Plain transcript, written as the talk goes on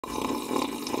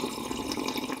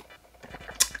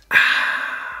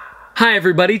Hi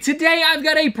everybody, today I've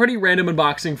got a pretty random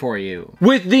unboxing for you,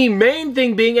 with the main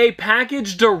thing being a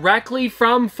package directly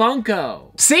from Funko.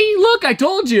 See, look, I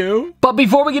told you. But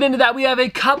before we get into that, we have a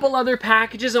couple other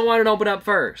packages I wanted to open up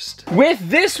first. With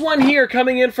this one here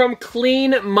coming in from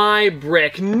Clean My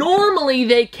Brick. Normally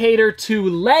they cater to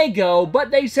Lego,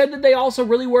 but they said that they also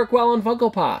really work well on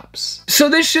Funko Pops. So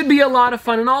this should be a lot of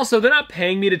fun, and also they're not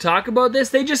paying me to talk about this,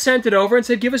 they just sent it over and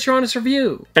said give us your honest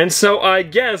review. And so I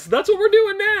guess that's what we're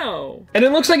doing now. And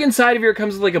it looks like inside of here it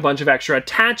comes with like a bunch of extra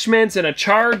attachments and a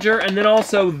charger, and then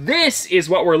also this is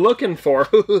what we're looking for.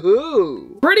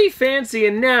 Pretty fancy,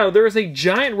 and now there is a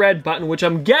giant red button, which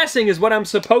I'm guessing is what I'm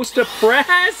supposed to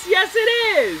press. Yes,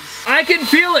 it is! I can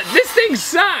feel it. This thing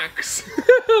sucks!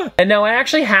 And now I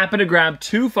actually happened to grab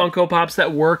two Funko Pops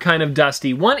that were kind of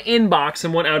dusty. One in box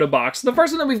and one out of box. The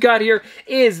first one that we've got here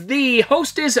is the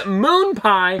Hostess Moon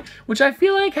Pie, which I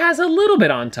feel like has a little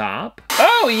bit on top.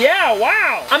 Oh yeah,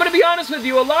 wow! I'm gonna be honest with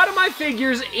you, a lot of my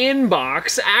figures in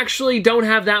box actually don't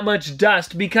have that much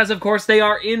dust because of course they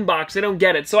are in box, they don't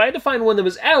get it. So I had to find one that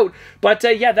was out, but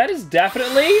yeah, that is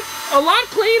definitely a lot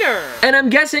cleaner. And I'm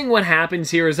guessing what happens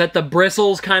here is that the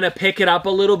bristles kind of pick it up a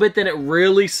little bit, then it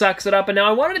really sucks it up. And now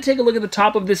I wanted to take a look at the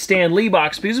top of this Stan Lee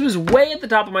box because it was way at the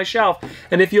top of my shelf.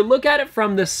 And if you look at it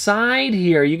from the side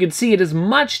here, you can see it is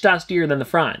much dustier than the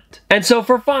front. And so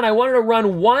for fun, I wanted to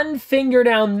run one finger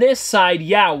down this side.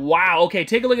 Yeah, wow, okay,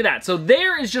 take a look at that. So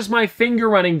there is just my finger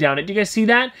running down it. Do you guys see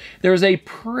that? There's a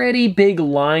pretty big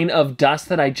line of dust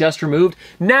that I just removed.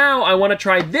 Now I want to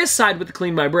try this side with the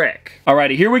Clean My Brick.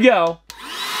 Alrighty, here we go.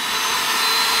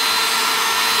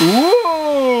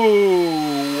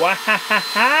 Ooh,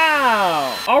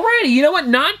 wow. Alrighty, you know what?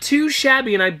 Not too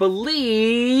shabby, and I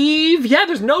believe, yeah,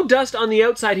 there's no dust on the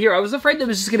outside here. I was afraid that it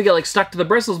was just gonna get like stuck to the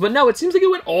bristles, but no, it seems like it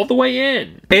went all the way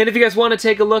in. And if you guys want to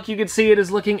take a look, you can see it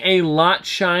is looking a lot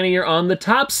shinier on the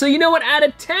top. So you know what? Out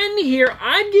of 10 here,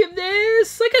 I'd give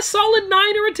this like a solid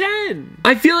 9 or a 10.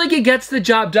 I feel like it gets the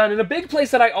job done, and a big place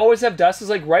that I always have dust is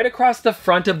like right across the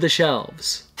front of the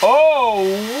shelves. Oh,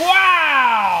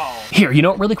 wow! Here, you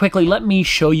know what, really quickly, let me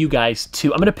show you guys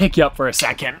too. I'm gonna pick you up for a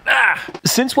second.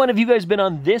 Since when have you guys been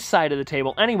on this side of the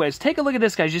table? Anyways, take a look at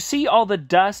this, guys. You see all the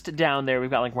dust down there. We've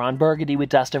got like Ron Burgundy with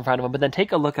dust in front of him, but then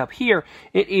take a look up here.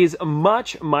 It is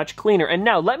much, much cleaner. And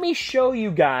now let me show you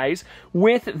guys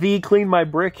with the Clean My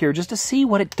Brick here just to see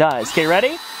what it does. Okay,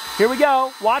 ready? Here we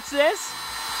go. Watch this.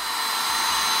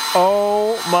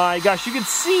 Oh my gosh, you can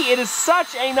see it is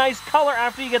such a nice color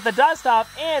after you get the dust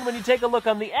off, and when you take a look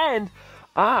on the end,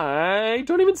 I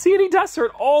don't even see any dust, or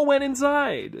it all went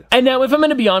inside. And now, if I'm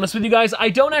gonna be honest with you guys, I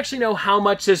don't actually know how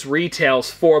much this retails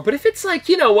for, but if it's like,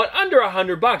 you know what, under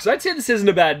 $100, I'd say this isn't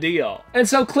a bad deal. And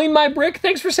so, Clean My Brick,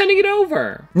 thanks for sending it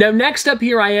over. Now, next up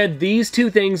here, I had these two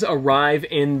things arrive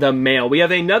in the mail. We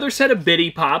have another set of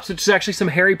Biddy Pops, which is actually some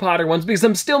Harry Potter ones, because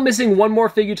I'm still missing one more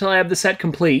figure till I have the set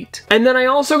complete. And then I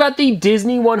also got the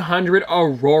Disney 100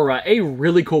 Aurora, a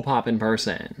really cool pop in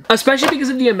person. Especially because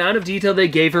of the amount of detail they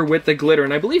gave her with the glitter.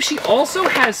 And I believe she also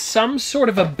has some sort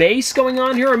of a base going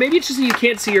on here, or maybe it's just that you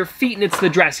can't see her feet and it's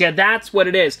the dress. Yeah, that's what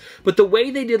it is. But the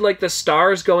way they did like the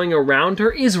stars going around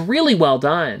her is really well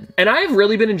done. And I have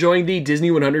really been enjoying the Disney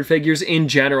 100 figures in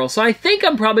general, so I think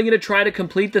I'm probably going to try to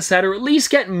complete the set, or at least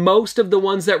get most of the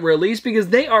ones that released, because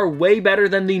they are way better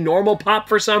than the normal pop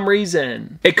for some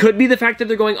reason. It could be the fact that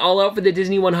they're going all out for the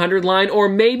Disney 100 line, or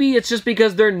maybe it's just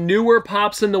because they're newer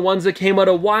pops than the ones that came out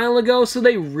a while ago, so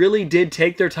they really did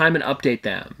take their time and update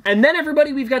them. And then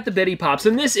everybody, we've got the Biddy Pops,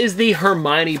 and this is the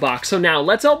Hermione box. So now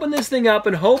let's open this thing up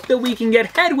and hope that we can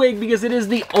get Hedwig, because it is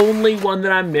the only one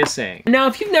that I'm missing. Now,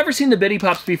 if you've never seen the Biddy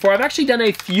Pops before, I've actually done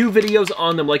a few videos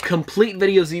on them, like complete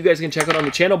videos that you guys can check out on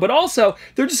the channel, but also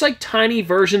they're just like tiny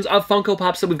versions of Funko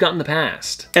Pops that we've got in the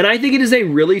past. And I think it is a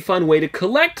really fun way to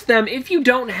collect them if you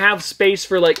don't have space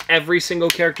for like every single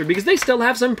character, because they still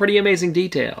have some pretty amazing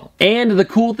detail. And the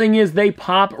cool thing is they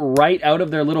pop right out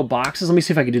of their little boxes. Let me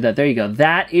see if I can do that. There you go.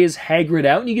 That is Hagrid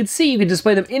out, and you can see you can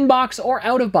display them in box or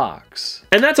out of box.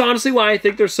 And that's honestly why I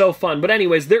think they're so fun. But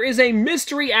anyways, there is a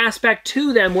mystery aspect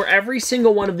to them where every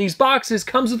single one of these boxes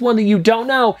comes with one that you don't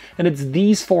know, and it's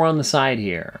these four on the side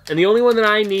here. And the only one that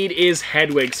I need is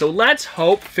Hedwig. So let's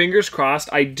hope, fingers crossed,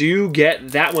 I do get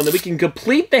that one, that we can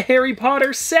complete the Harry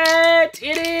Potter set.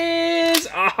 It is!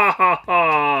 Ah ha ha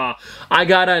ha! I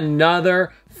got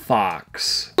another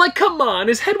fox. Like, come on,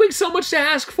 is Hedwig so much to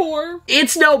ask for?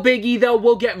 It's no biggie though,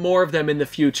 we'll get more of them in the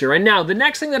future. And now, the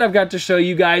next thing that I've got to show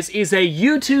you guys is a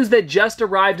U2s that just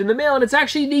arrived in the mail, and it's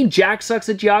actually the Jack Sucks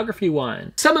at Geography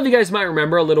one. Some of you guys might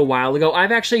remember a little while ago,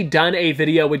 I've actually done a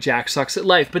video with Jack Sucks at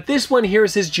Life, but this one here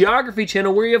is his geography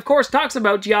channel where he of course talks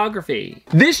about geography.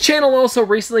 This channel also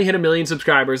recently hit 1 million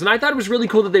subscribers, and I thought it was really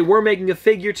cool that they were making a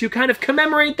figure to kind of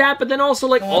commemorate that, but then also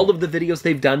like all of the videos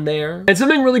they've done there. And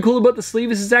something really cool about the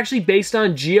sleeve is it's actually based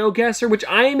on GeoGuessr, which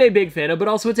I am a big fan of, but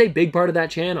also it's a big part of that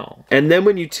channel. And then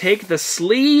when you take the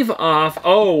sleeve off,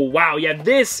 oh wow, yeah,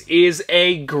 this is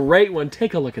a great one.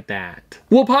 Take a look at that.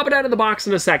 We'll pop it out of the box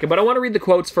in a second, but I want to read the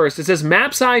quotes first. It says,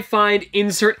 maps I find,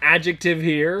 insert adjective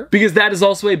here, because that is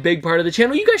also a big part of the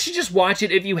channel. You guys should just watch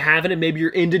it if you haven't and maybe you're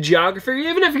into geography, or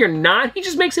even if you're not, he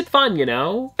just makes it fun, you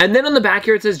know? And then on the back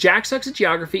here it says, Jack Sucks at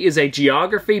Geography is a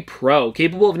geography pro,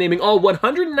 capable of naming all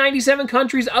 197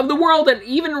 countries of the world and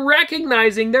even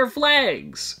recognizing their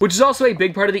flags, which is also a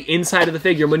big part of the inside of the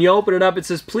figure. When you open it up, it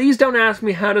says, please don't ask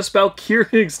me how to spell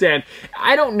Kyrgyzstan.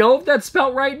 I don't know if that's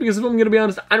spelled right, because if I'm gonna be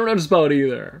honest, I don't know how to spell it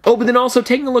either. Oh, but then also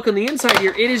taking a look on the inside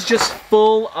here, it is just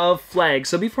full of flags.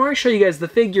 So before I show you guys the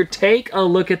figure, take a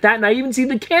look at that, and I even see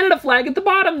the Canada flag at the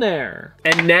bottom there.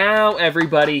 And now,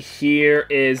 everybody, here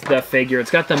is the figure.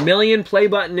 It's got the million play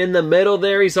button in the middle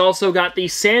there. He's also got the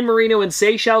San Marino and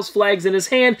Seychelles flags in his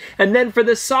hand, and then for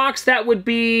the socks, that would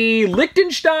be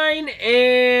Liechtenstein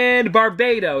and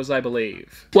Barbados, I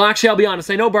believe. Well, actually, I'll be honest,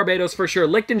 I know Barbados for sure.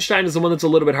 Liechtenstein is the one that's a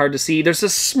little bit hard to see. There's a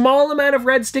small amount of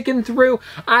red sticking through.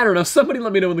 I don't know, somebody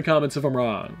let me know in the comments if I'm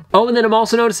wrong. Oh, and then I'm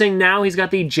also noticing now he's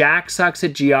got the Jack Sucks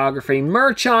at Geography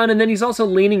merch on, and then he's also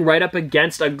leaning right up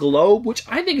against a globe, which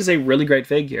I think is a really great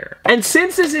figure. And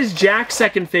since this is Jack's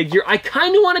second figure, I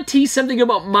kind of want to tease something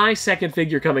about my second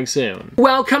figure coming soon.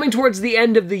 Well, coming towards the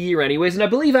end of the year anyways, and I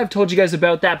believe I've told you guys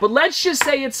about that, but let's just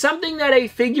say it's something that a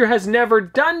figure has never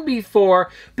done before,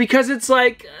 because it's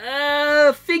like,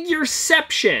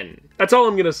 figureception. That's all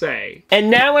I'm gonna say. And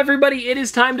now, everybody, it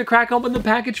is time to crack open the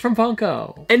package from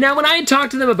Funko. And now, when I had talked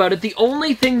to them about it, the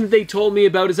only thing that they told me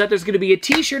about is that there's gonna be a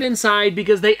t-shirt inside,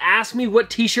 because they asked me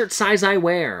what t-shirt size I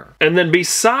wear. And then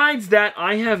besides that,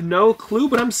 I have no clue,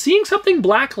 but I'm seeing something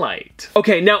blacklight.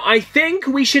 Okay, now I think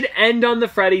we should end on the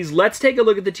Freddies. Let's take a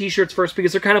look at the t-shirts first,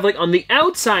 because they're kind of like on the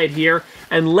outside here,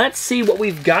 and let's see what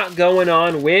we've got going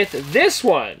on with this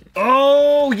one.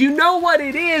 Oh, you know what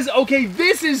it is? Okay,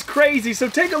 this is crazy. So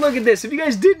take a look at this. If you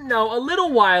guys didn't know, a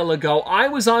little while ago, I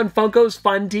was on Funko's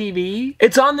Fun TV.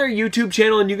 It's on their YouTube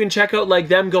channel, and you can check out like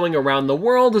them going around the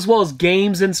world, as well as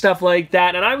games and stuff like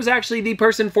that. And I was actually the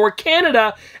person for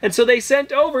Canada, and so they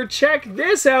sent over, check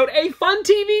this out, a Fun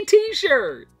TV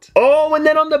t-shirt. Oh, and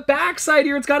then on the back side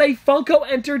here, it's got a Funko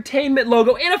Entertainment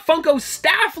logo and a Funko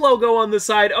Staff logo on the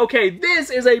side. Okay,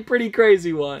 this is a pretty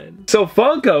crazy one. So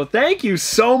Funko, thank you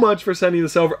so much for sending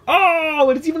this over. Oh,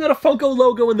 and it's even got a Funko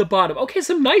logo in the bottom. Okay,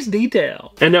 some nice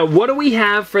detail. And now what do we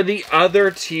have for the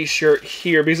other t-shirt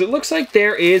here? Because it looks like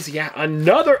there is, yeah,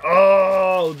 another.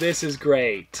 Oh, this is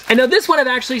great. And now this one I've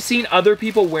actually seen other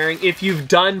people wearing if you've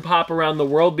done Pop Around the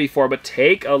World before, but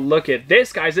take a look at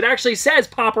this, guys. It actually says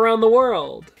Pop Around the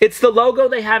World. It's the logo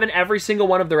they have in every single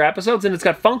one of their episodes, and it's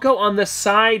got Funko on the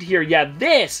side here. Yeah,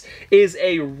 this is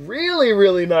a really,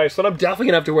 really nice one. I'm definitely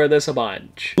gonna have to wear this a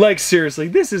bunch. Like, seriously,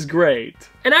 this is great.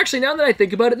 And actually, now that I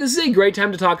think about it, this is a great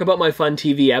time to talk about my Fun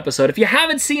TV episode. If you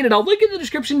haven't seen it, I'll link in the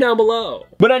description down below.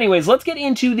 But anyways, let's get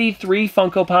into the 3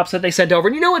 Funko Pops that they sent over.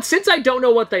 And you know what? Since I don't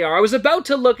know what they are, I was about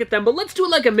to look at them, but let's do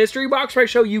it like a mystery box where I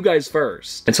show you guys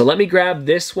first. And so let me grab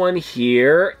this one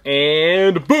here,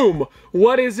 and boom!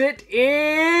 What is it?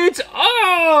 It's,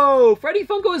 oh! Freddy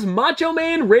Funko is Macho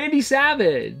Man Randy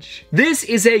Savage. This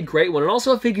is a great one, and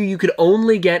also a figure you could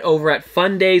only get over at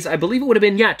Fun Days. I believe it would have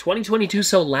been, yeah, 2022,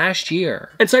 so last year.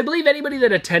 And so I believe anybody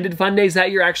that attended Fun Days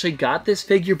that year actually got this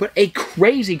figure, but a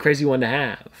crazy, crazy one to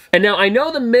have. And now I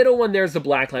know the middle one there's the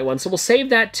blacklight one, so we'll save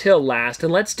that till last,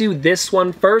 and let's do this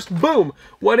one first. Boom!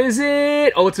 What is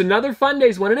it? Oh, it's another Fun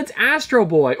Days one, and it's Astro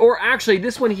Boy. Or actually,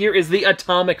 this one here is the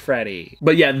Atomic Freddy.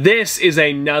 But yeah, this is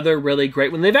another really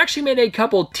great one. They've actually made a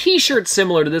couple t-shirts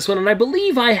similar to this one, and I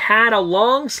believe I had a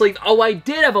long sleeve. Oh, I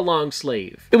did have a long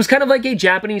sleeve. It was kind of like a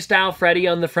Japanese-style Freddy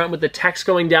on the front with the text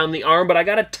going down the arm, but I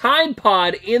got a Tide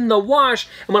Pod in the wash,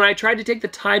 and when I tried to take the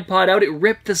Tide Pod out, it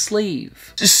ripped the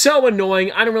sleeve. Just so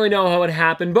annoying. I don't really know how it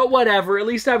happened, but whatever. At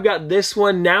least I've got this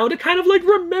one now to kind of like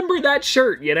remember that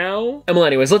shirt, you know? And well,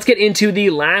 anyways, let's get into the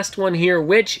last one here,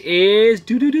 which is...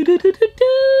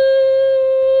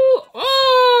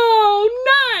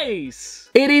 Oh, nice!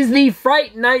 It is the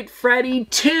Fright Night Freddy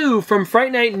 2 from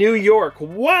Fright Night New York.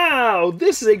 Wow,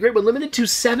 this is a great one, limited to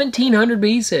 1,700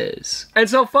 pieces. And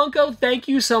so Funko, thank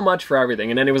you so much for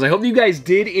everything. And anyways, I hope you guys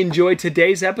did enjoy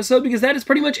today's episode because that is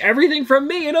pretty much everything from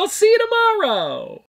me, and I'll see you tomorrow.